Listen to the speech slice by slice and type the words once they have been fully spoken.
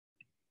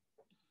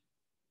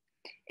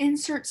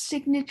Insert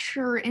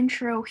signature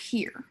intro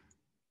here.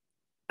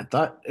 I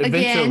thought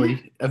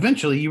Again.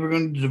 eventually you were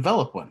going to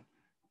develop one.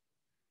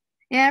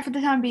 Yeah, for the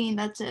time being,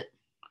 that's it.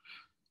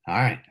 All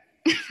right.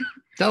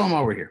 Tell them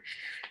why we're here.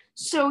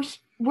 So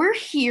we're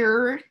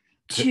here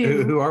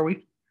to... Who are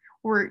we?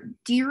 We're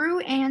D-rew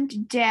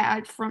and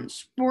Dad from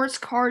Sports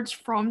Cards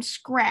from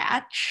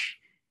Scratch.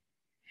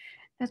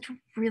 That's a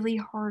really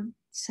hard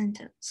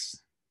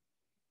sentence.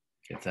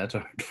 If that's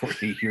hard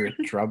for you, you're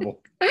in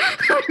trouble.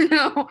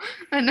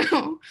 I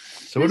know.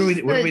 So what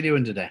are we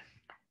doing today?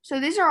 So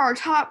these are our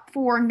top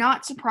 4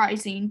 not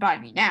surprising Buy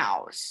Me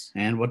Nows.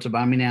 And what's a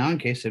Buy Me Now in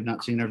case they've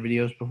not seen our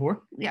videos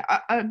before? Yeah,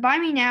 a Buy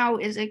Me Now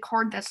is a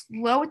card that's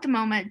low at the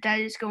moment that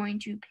is going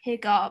to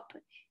pick up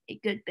a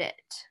good bit.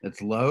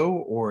 It's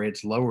low, or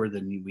it's lower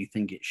than we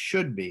think it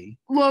should be?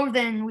 Lower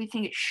than we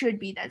think it should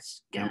be.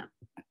 It's gonna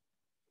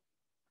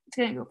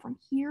go from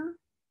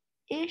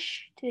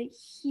here-ish to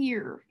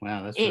here.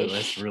 Wow,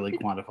 that's really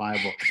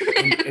quantifiable.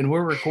 and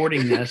we're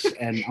recording this,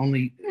 and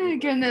only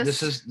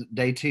this is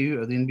day 2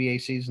 of the NBA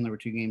season. There were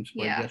 2 games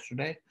played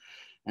yesterday,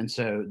 and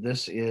so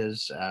this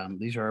is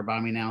these are our Buy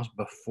Me Nows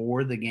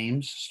before the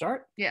games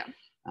start. Yeah.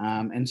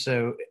 And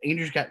so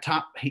Andrew's got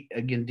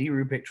again.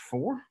 D-rew picked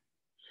 4.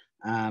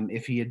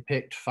 If he had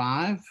picked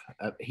 5,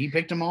 he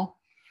picked them all.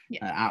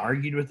 Yeah. I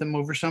argued with him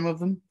over some of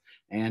them,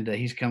 and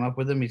he's come up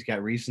with them. He's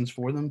got reasons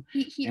for them.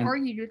 He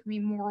argued with me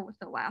more with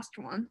the last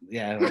one.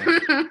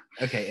 Yeah.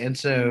 Okay. And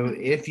so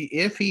if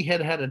he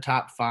had a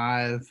top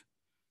 5,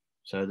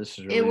 so this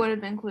is really, it would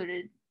have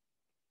included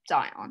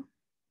Zion.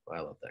 Well,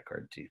 I love that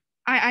card too.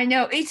 I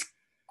know, it's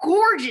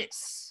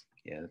gorgeous.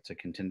 Yeah, it's a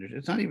contender.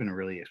 It's not even a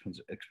really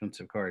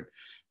expensive card.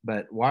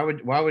 But why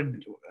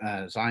would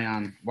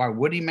Zion? Why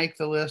would he make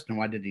the list, and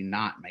why did he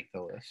not make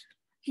the list?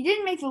 He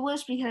didn't make the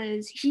list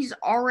because he's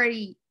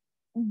already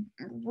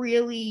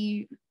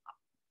really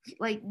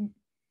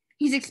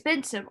he's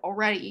expensive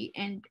already,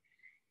 and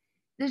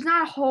there's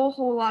not a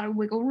whole lot of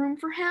wiggle room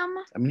for him.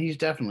 I mean, he's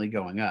definitely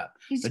going up.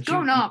 He's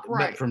going up,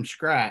 right? But from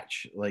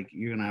scratch,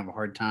 you're gonna have a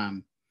hard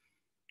time.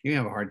 You're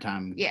gonna have a hard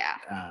time. Yeah.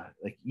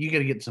 You got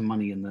to get some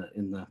money in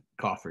the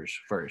coffers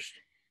first.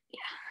 Yeah.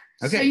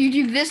 Okay. So you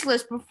do this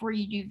list before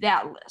you do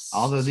that list.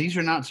 Although these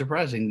are not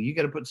surprising, you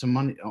got to put some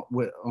money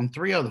on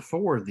 3 out of the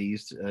 4 of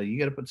these. You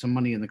got to put some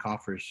money in the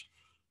coffers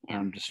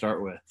to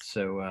start with.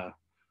 So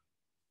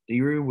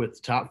D-rew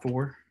with top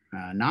 4,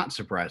 not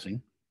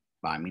surprising.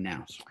 Buy Me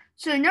Nows.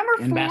 So number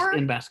 4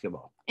 in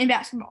basketball.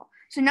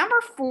 So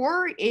number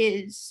 4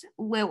 is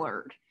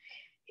Lillard.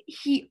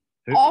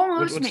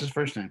 What's his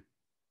first name?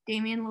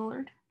 Damian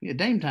Lillard. Yeah,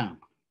 Dame Town.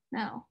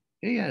 No.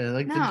 Yeah,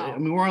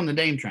 we're on the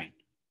Dame train.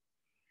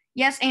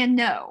 Yes and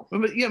no.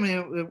 But yeah, I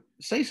mean,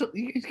 say so.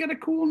 He's got a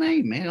cool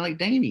name, man, like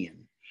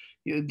Damien.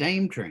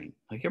 Dame Train.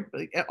 Like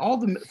all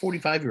the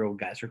 45-year-old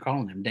guys are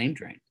calling him Dame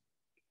Train.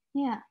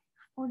 Yeah,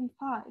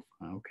 45.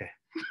 Okay.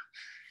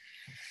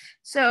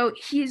 So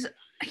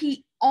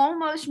he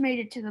almost made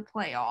it to the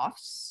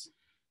playoffs.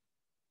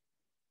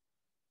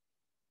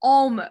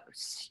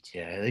 Almost.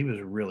 Yeah, he was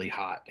really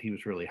hot.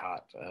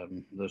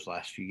 Those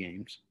last few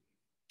games.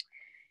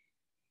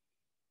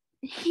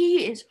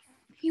 He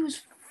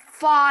was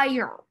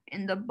fire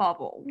in the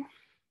bubble.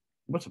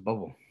 What's a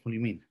bubble? What do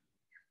you mean?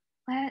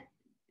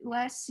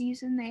 Last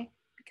season,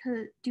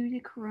 because due to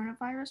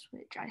coronavirus,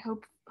 which I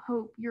hope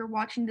you're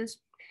watching this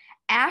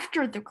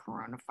after the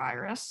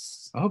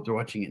coronavirus. I hope they're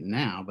watching it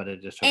now, but I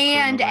just hope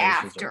and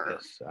after.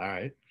 All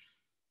right.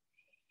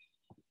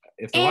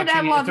 If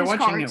they're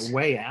watching it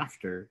way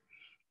after,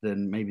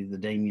 then maybe the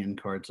Damien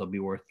cards will be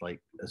worth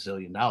like $1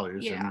 zillion,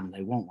 and then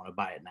they won't want to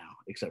buy it now,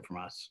 except from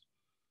us.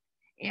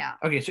 Yeah.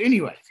 Okay, so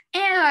anyway.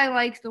 And I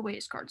like the way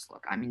his cards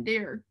look. I mean,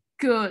 they're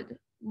good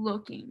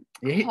looking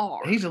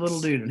cards. He's a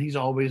little dude, and he's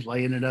always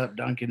laying it up,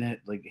 dunking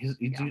it. Like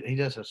he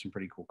does have some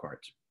pretty cool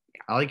cards.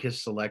 Yeah. I like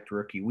his select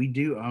rookie. We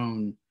do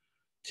own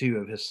 2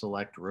 of his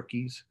select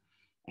rookies,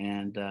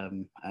 and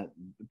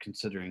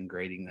considering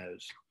grading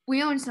those.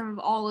 We own some of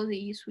all of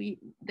these.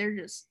 They're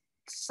just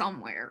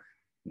somewhere.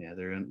 Yeah,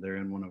 they're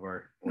in one of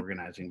our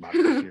organizing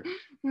boxes here.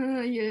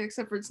 Yeah,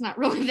 except for it's not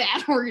really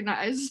that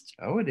organized.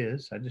 Oh, it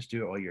is. I just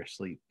do it while you're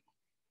asleep.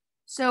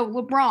 So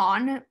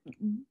LeBron.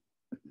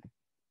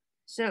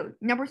 So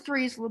number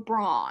 3 is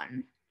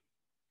LeBron.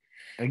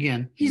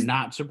 Again, he's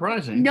not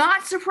surprising.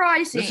 Not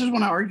surprising. This is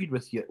one I argued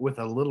with you with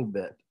a little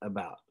bit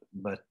about,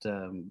 but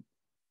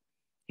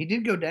he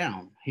did go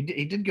down. He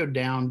did go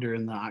down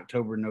during the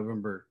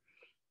October-November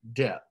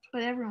dip.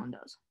 But everyone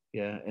does.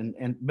 Yeah,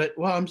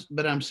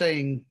 but I'm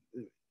saying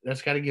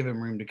that's got to give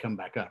him room to come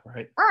back up,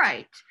 right?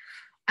 Right.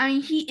 I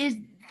mean, he is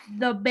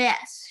the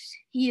best.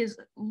 He is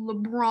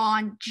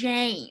LeBron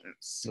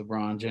James.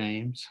 LeBron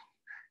James.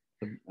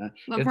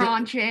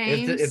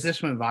 James. If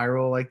this went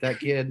viral like that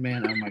kid,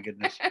 man, oh my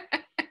goodness.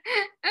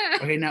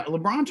 Okay, now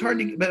LeBron's hard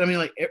to, but I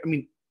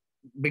mean,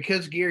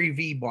 because Gary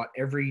V bought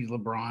every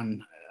LeBron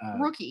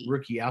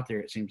rookie out there,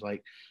 it seems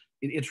like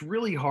it's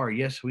really hard.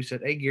 Yes, we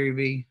said, hey, Gary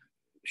V,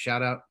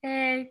 shout out.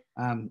 Hey.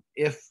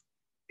 If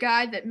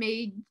guy that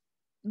made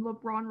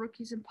LeBron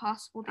rookies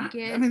impossible to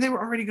get. I mean, they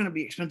were already going to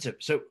be expensive.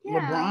 So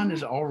LeBron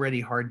is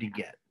already hard to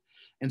get.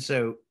 And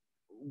so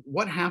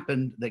what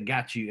happened that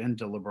got you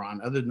into LeBron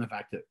other than the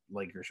fact that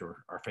Lakers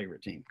are our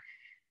favorite team?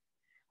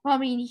 Well, I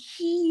mean,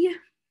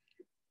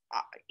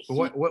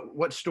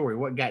 what story?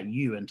 What got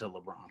you into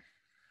LeBron?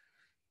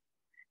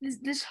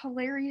 This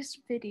hilarious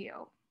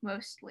video,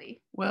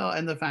 mostly. Well,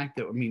 and the fact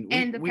that, I mean,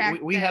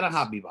 we had a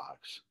hobby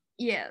box.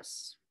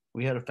 Yes.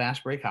 We had a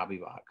fast break hobby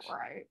box.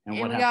 Right.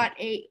 And we got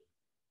a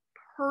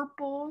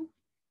purple,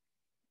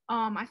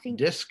 I think.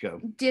 Disco.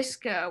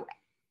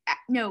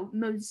 No,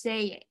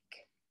 mosaic.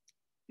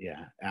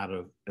 Yeah, I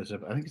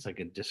think it's like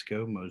a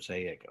disco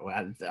mosaic.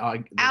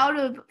 Out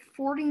of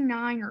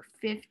 49 or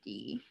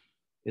 50.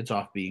 It's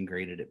off being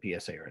graded at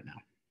PSA right now.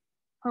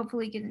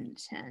 Hopefully getting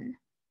 10.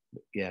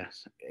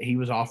 Yes, he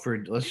was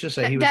offered, let's just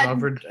say he was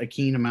offered a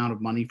keen amount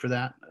of money for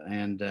that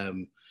and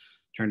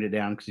turned it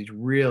down because he's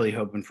really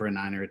hoping for a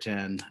 9 or a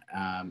 10.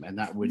 And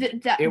that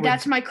would...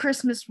 that's my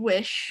Christmas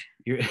wish.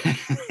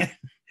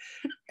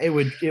 It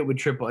would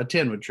triple, a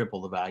 10 would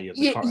triple the value of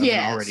the card, of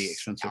an already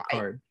expensive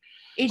card.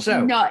 It's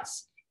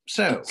nuts.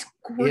 So it's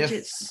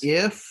gorgeous.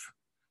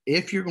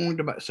 If you're going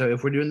to buy, so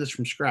if we're doing this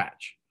from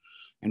scratch,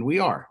 and we've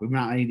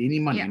not made any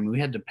money. I mean, we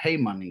had to pay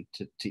money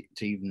to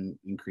even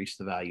increase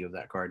the value of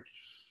that card.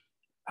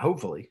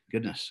 Hopefully,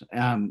 goodness.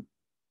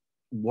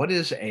 What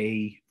is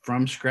a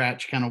from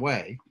scratch kind of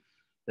way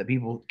that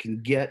people can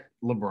get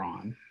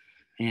LeBron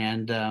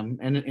and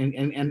own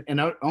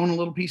a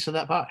little piece of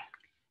that pie?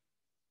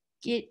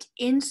 Get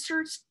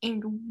inserts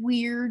and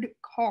weird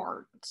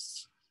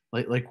cards.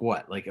 Like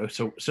what?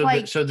 So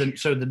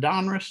the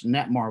Donruss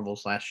Net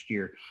Marvels last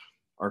year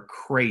are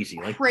crazy.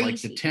 Like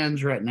the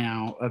 10s right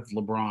now of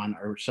LeBron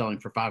are selling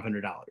for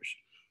 $500.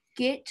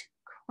 Get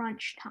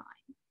crunch time.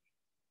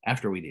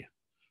 After we do.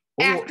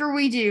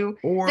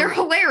 Or they're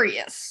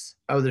hilarious.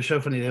 Oh, they're so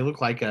funny. They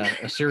look like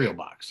a cereal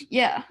box.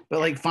 Yeah.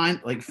 But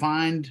find. I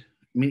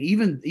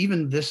mean,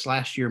 even this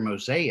last year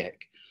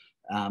mosaic,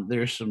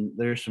 there's some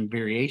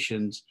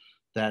variations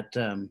that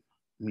I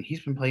mean,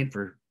 he's been playing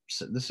for.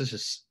 This is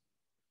his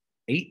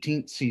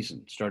 18th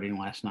season starting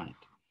last night.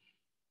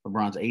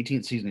 LeBron's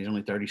 18th season. He's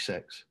only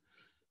 36.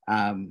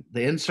 The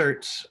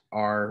inserts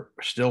are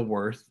still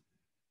worth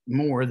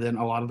more than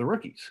a lot of the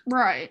rookies.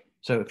 Right.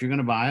 So if you're going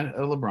to buy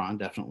a LeBron,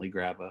 definitely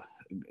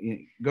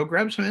go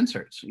grab some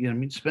inserts. You know what I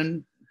mean?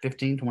 Spend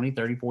 15, 20,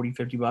 30, 40,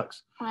 50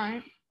 bucks.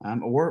 Right.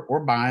 Or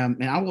buy them.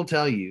 And I will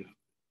tell you,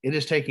 it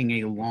is taking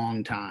a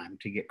long time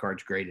to get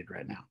cards graded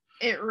right now.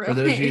 It really For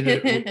those of you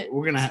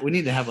that we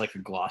need to have like a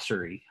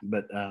glossary,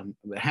 but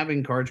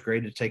having cards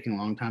graded is taking a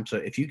long time. So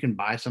if you can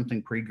buy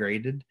something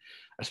pre-graded,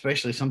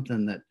 especially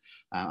something that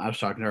I was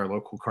talking to our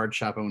local card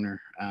shop owner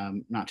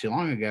not too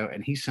long ago,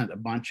 and he sent a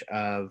bunch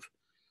of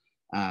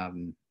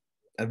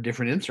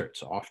different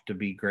inserts off to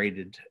be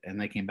graded, and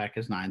they came back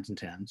as 9s and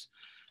 10s,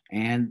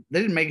 and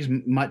they didn't make as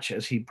much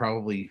as he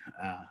probably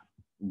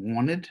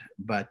wanted.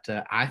 But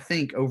I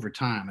think over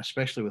time,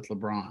 especially with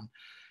LeBron,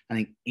 I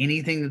think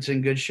anything that's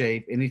in good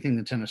shape, anything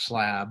that's in a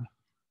slab,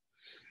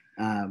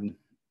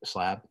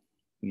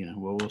 you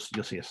know,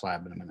 you'll see a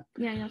slab in a minute.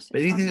 Yeah, but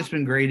anything that's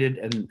been graded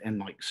and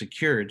like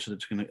secured, so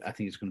I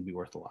think it's going to be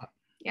worth a lot.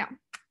 Yeah.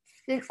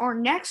 Then our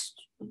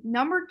next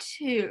number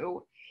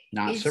 2.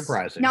 Not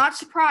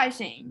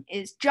surprising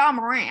is Ja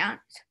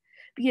Morant,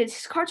 because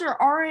his cards are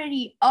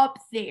already up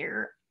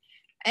there.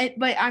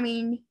 But I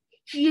mean,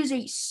 he is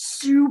a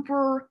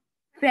super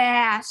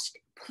fast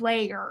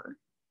player.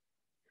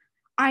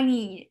 I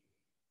mean,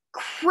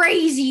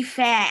 crazy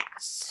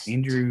fast.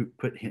 D-rew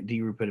put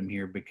him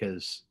here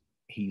because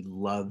he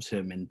loves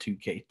him in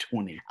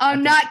 2K20.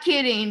 I'm not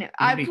kidding.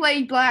 I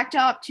played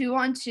Blacktop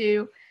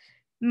 2-on-2.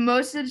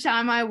 Most of the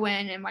time I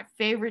win, and my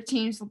favorite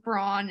team's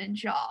LeBron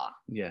and Ja.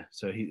 Yeah,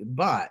 so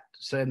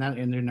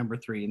and they're number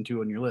 3 and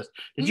 2 on your list.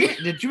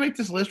 Did you make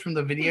this list from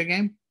the video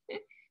game?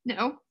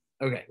 No.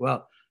 Okay,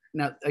 well,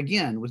 now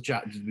again with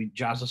Ja,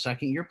 Ja's a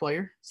second-year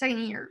player. Second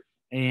year.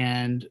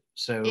 And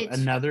so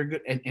another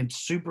good and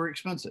super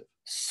expensive.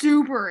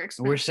 Super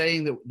expensive. We're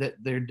saying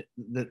that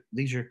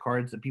these are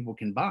cards that people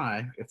can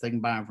buy if they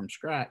can buy them from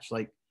scratch.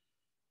 Like,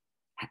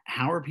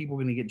 how are people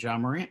going to get Ja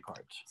Morant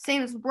cards?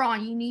 Same as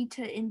LeBron, you need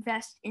to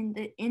invest in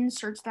the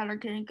inserts that are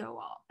going to go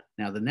up.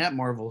 Now the Net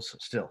Marvels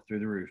still through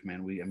the roof,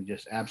 man. I'm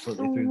just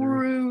absolutely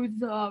through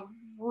the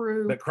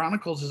roof. But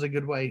Chronicles is a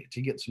good way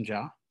to get some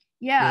Ja.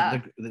 Yeah.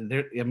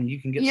 I mean,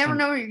 you can get. You never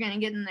know what you're going to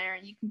get in there,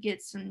 and you can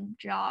get some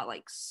Ja,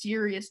 like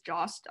serious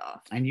Ja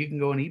stuff. And you can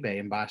go on eBay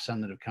and buy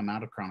some that have come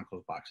out of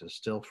Chronicles boxes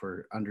still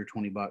for under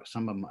 $20.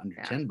 Some of them under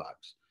 $10.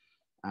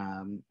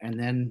 And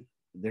then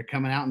they're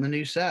coming out in the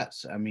new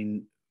sets. I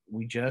mean,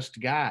 we just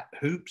got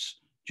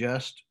Hoops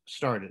just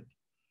started.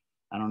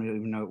 I don't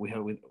even know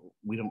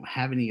we don't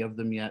have any of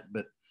them yet,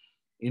 but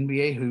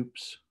NBA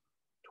Hoops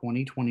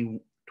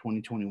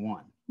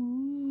 2020-2021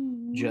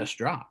 just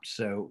dropped.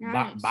 So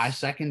nice. by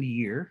second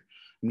year,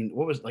 I mean,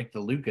 what was like the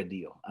Luka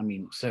deal? I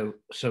mean, so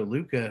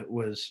Luka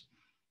was,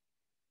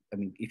 I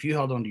mean, if you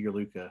held on to your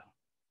Luka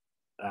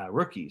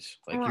rookies.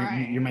 Like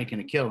right. you're making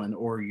a killing,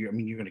 or you're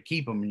going to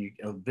keep them, and you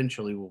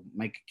eventually will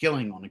make a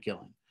killing on a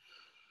killing.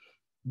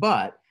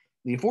 But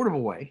the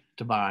affordable way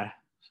to buy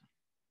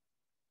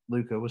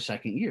Luka was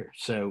second year.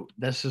 So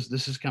this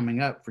is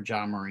coming up for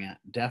Ja Morant.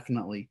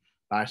 Definitely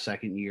buy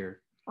second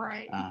year,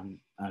 right?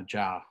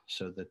 Ja,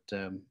 so that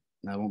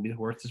that won't be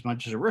worth as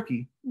much as a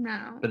rookie.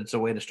 No, but it's a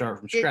way to start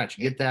from scratch.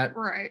 Get that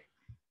right.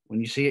 When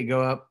you see it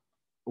go up,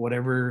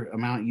 whatever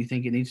amount you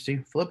think it needs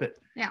to, flip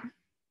it. Yeah.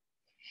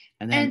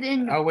 And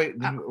then oh wait,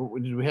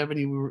 did we have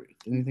anything?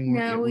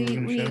 No,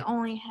 we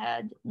only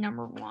had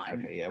number one.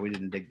 Okay, yeah, we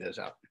didn't dig those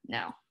out.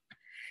 No.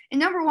 And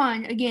number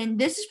one, again,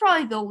 this is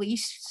probably the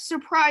least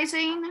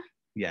surprising.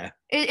 Yeah.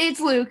 It's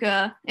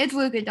Luka. It's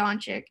Luka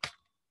Doncic.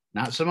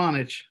 Not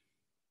Samanic.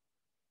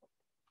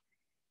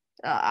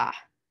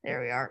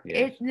 There we are.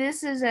 Yes.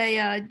 This is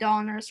a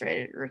Donruss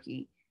rated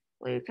rookie,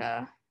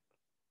 Luka.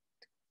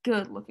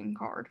 Good looking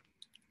card.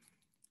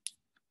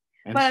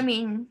 And but I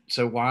mean,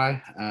 so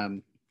why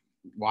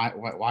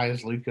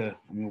is Luka?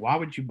 I mean, why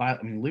would you buy?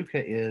 I mean,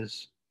 Luka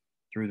is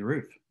through the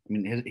roof. I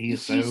mean, he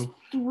is so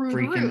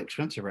freaking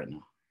expensive right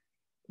now.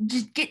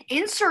 Just get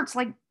inserts,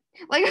 like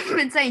I've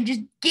been saying.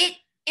 Just get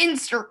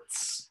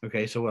inserts.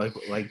 Okay, so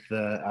like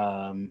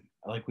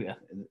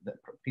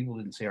people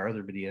didn't see our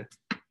other video.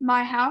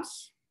 My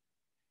house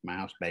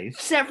base.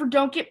 Except for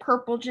don't get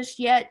purple just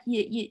yet.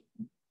 You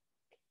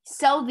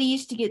sell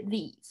these to get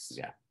these.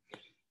 Yeah.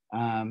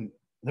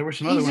 There were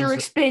some other ones. These are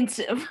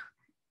expensive.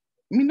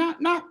 I mean,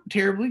 not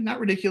terribly, not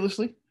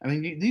ridiculously. I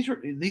mean,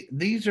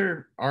 these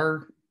are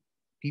our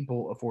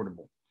people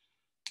affordable.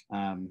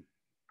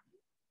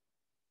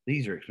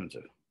 These are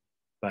expensive,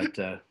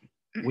 but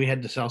we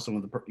had to sell some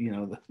of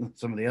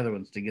some of the other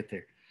ones to get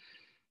there.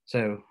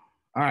 So,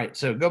 all right.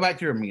 So go back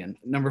through them again.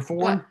 Number 4.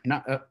 What?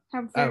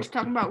 Haven't finished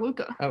talking about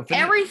Luka.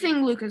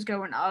 Everything Luka's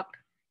going up.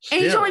 Still,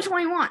 and he's only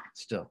 21.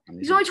 Still. I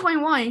mean, he's only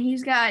 21 and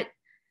he's got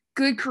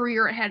good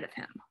career ahead of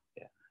him.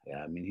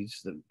 Yeah. I mean,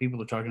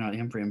 people are talking about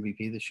him for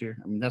MVP this year.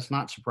 I mean, that's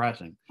not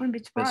surprising. Wouldn't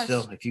be surprised.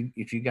 But still,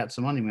 if you got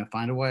some money, man,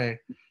 find a way,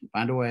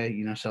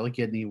 sell a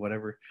kidney,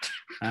 whatever.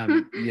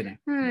 Own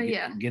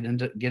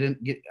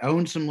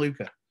some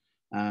Luka.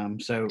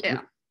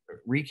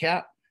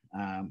 Recap.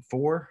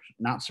 4,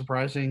 not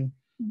surprising.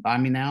 Buy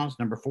me nows.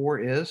 Number 4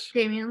 is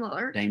Damian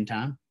Lillard. Dame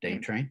time.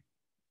 Dame train.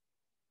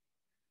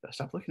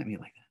 Stop looking at me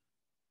like that.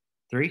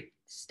 3.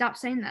 Stop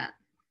saying that.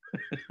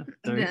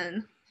 3.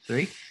 Then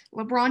 3.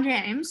 LeBron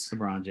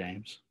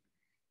James.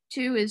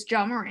 2 is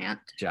Ja Morant.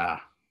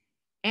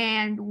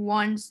 And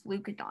 1's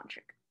Luka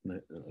Doncic.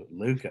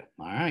 Luka.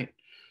 All right.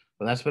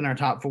 Well, that's been our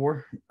top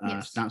 4.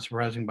 Yes. It's not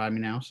surprising by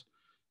me nows.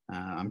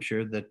 I'm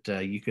sure that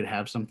you could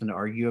have something to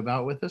argue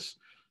about with us.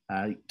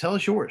 Tell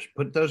us yours.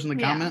 Put those in the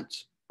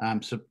comments.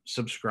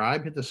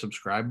 Subscribe. Hit the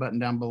subscribe button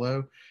down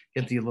below.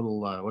 Hit the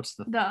little what's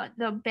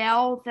the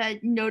bell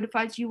that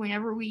notifies you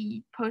whenever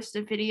we post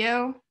a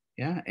video.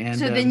 Yeah, and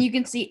so then you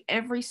can see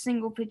every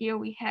single video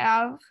we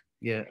have.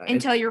 Yeah,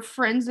 and tell your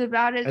friends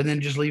about it. And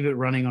then just leave it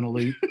running on a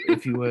loop,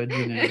 if you would.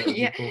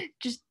 Yeah, cool.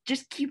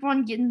 Just keep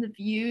on getting the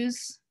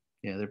views.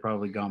 Yeah, they're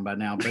probably gone by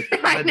now. But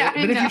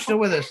if you're still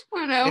with us,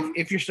 I know.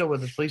 If you're still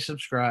with us, please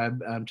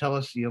subscribe. Tell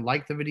us you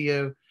like the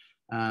video.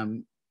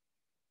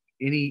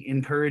 Any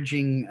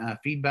encouraging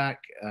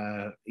feedback,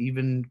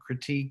 even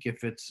critique,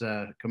 if it's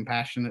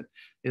compassionate,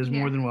 is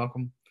more than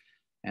welcome.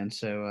 And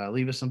so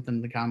leave us something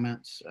in the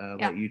comments.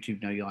 Let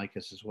YouTube know you like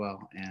us as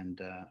well.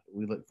 And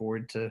we look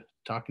forward to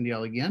talking to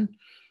y'all again.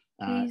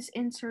 Please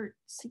insert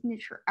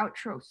signature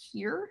outro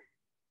here.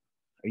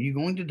 Are you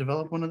going to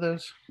develop one of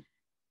those?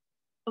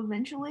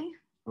 Eventually.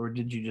 Or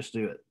did you just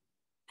do it?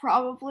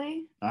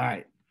 Probably. All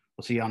right.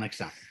 We'll see y'all next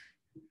time.